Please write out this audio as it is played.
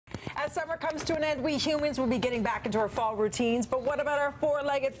As summer comes to an end, we humans will be getting back into our fall routines. But what about our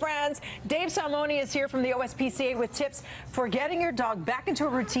four-legged friends? Dave Salmoni is here from the OSPCA with tips for getting your dog back into a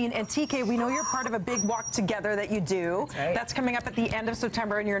routine. And TK, we know you're part of a big walk together that you do. That's coming up at the end of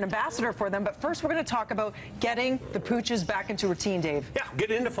September, and you're an ambassador for them. But first, we're going to talk about getting the pooches back into routine, Dave. Yeah,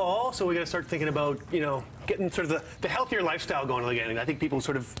 getting into fall, so we got to start thinking about, getting sort of the healthier lifestyle going again. And I think people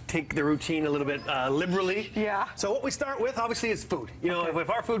sort of take the routine a little bit liberally. Yeah. So what we start with, obviously, is food. If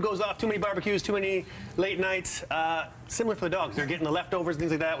our food goes off, too many barbecues, too many late nights, similar for the dogs. They're getting the leftovers,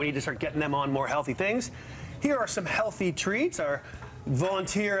 things like that. We need to start getting them on more healthy things. Here are some healthy treats. Our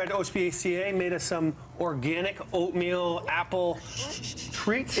volunteer at OSPCA made us some organic oatmeal apple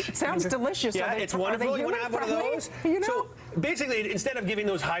treats. It sounds delicious. Yeah, it's wonderful. You want to have one of those? So basically, instead of giving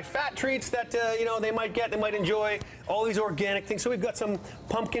those high-fat treats that they might enjoy, all these organic things. So we've got some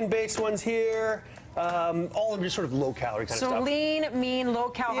pumpkin-based ones here. All of them just sort of low-calorie kind of stuff. So lean, mean,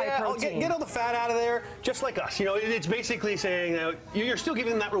 low-cal, high protein. Get all the fat out of there, just like us. It's basically saying you're still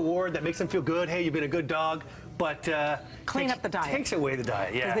giving them that reward that makes them feel good. Hey, you've been a good dog. But clean up the diet. Takes away the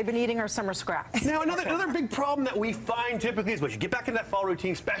diet, yeah. Because they've been eating our summer scraps. Now, another big problem that we find typically is when you get back into that fall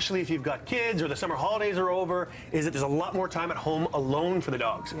routine, especially if you've got kids or the summer holidays are over, is that there's a lot more time at home alone for the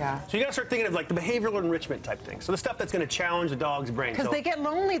dogs. Yeah. So you got to start thinking of like the behavioral enrichment type thing. So the stuff that's going to challenge the dog's brain. Because they get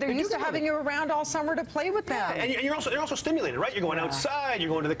lonely. They're used to having you around all summer to play with them. Yeah, and they're also stimulated, right? You're going outside,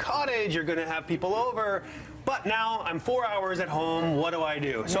 you're going to the cottage, you're going to have people over. But now I'm 4 hours at home, what do I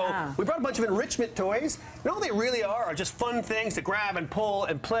do? So we brought a bunch of enrichment toys. And all they really are just fun things to grab and pull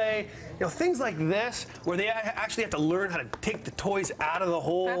and play. Things like this, where they actually have to learn how to take the toys out of the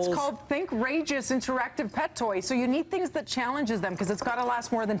holes. That's called Thinkrageous interactive pet toy. So you need things that challenges them, because it's got to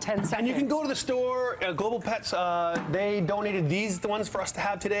last more than 10 seconds. And you can go to the store, Global Pets, they donated the ones for us to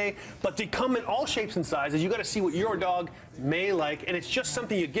have today, but they come in all shapes and sizes. You got to see what your dog may like, and it's just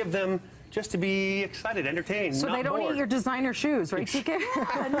something you give them just to be excited, entertained, so they don't eat your designer shoes, right,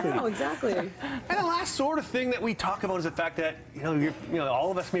 TK? No, exactly. And the last sort of thing that we talk about is the fact that all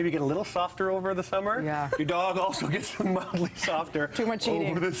of us maybe get a little softer over the summer. Yeah. Your dog also gets mildly softer. Too much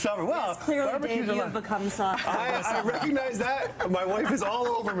eating over the summer. Well, yes, clearly, Dave, you have become soft. I recognize that. My wife is all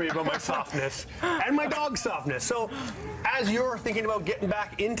over me about my softness and my dog's softness. So, as you're thinking about getting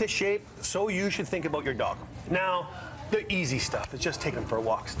back into shape, so you should think about your dog. Now, the easy stuff is just taking them for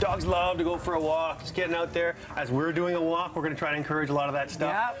walks. Dogs love to go for a walk, just getting out there. As we're doing a walk, we're going to try to encourage a lot of that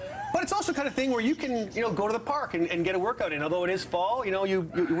stuff. Yep. But it's also kind of thing where you can, go to the park and get a workout in. Although it is fall, you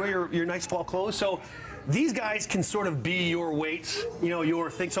wear your nice fall clothes. So these guys can sort of be your weights, your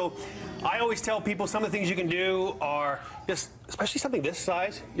thing. So I always tell people some of the things you can do are just, especially something this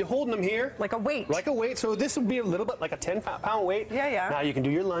size, you're holding them here. Like a weight. Like a weight. So this would be a little bit like a 10-pound weight. Yeah, yeah. Now you can do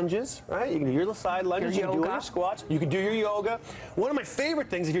your lunges, right? You can do your little side lunges. You can do your squats. You can do your yoga. One of my favorite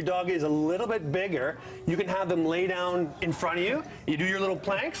things, if your dog is a little bit bigger, you can have them lay down in front of you. You do your little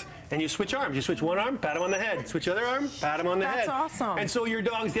planks, and you switch arms. You switch one arm, pat him on the head. Switch the other arm, pat him on the head. That's awesome. And so your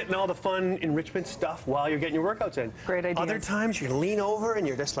dog's getting all the fun enrichment stuff while you're getting your workouts in. Great idea. Other times you lean over and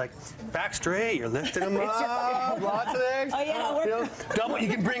you're just like back straight. You're lifting them up. Lots of things. Oh yeah, double. You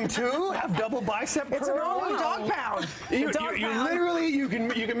can bring two. Have double bicep curls. It's an all-in dog pound. You literally you can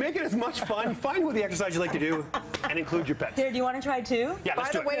make it as much fun. Find what the exercise you like to do, and include your pets. Here, do you want to try two? Yeah,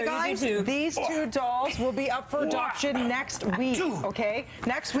 let's do it. By the way, guys, these two dolls will be up for adoption next week. Okay,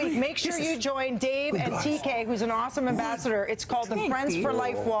 next week. Make sure you join Dave and TK, who's an awesome ambassador. It's called the Friends for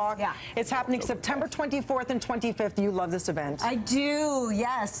Life Walk. Yeah. It's happening September 24th and 25th. You love this event. I do,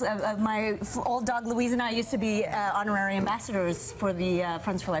 yes. My old dog Louise and I used to be honorary ambassadors for the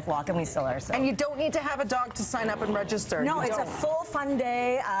Friends for Life Walk, and we still are. So. And you don't need to have a dog to sign up and register. No, it's a full fun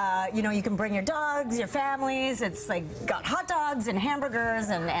day. You can bring your dogs, your families. It's like got hot dogs and hamburgers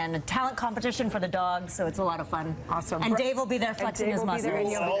and a talent competition for the dogs, so it's a lot of fun. Awesome. And Dave will be there flexing his muscles.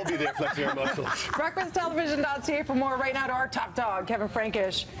 We'll all be there flexing our muscles. BreakfastTelevision.ca for more. Right now to our top dog, Kevin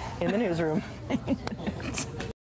Frankish, in the newsroom.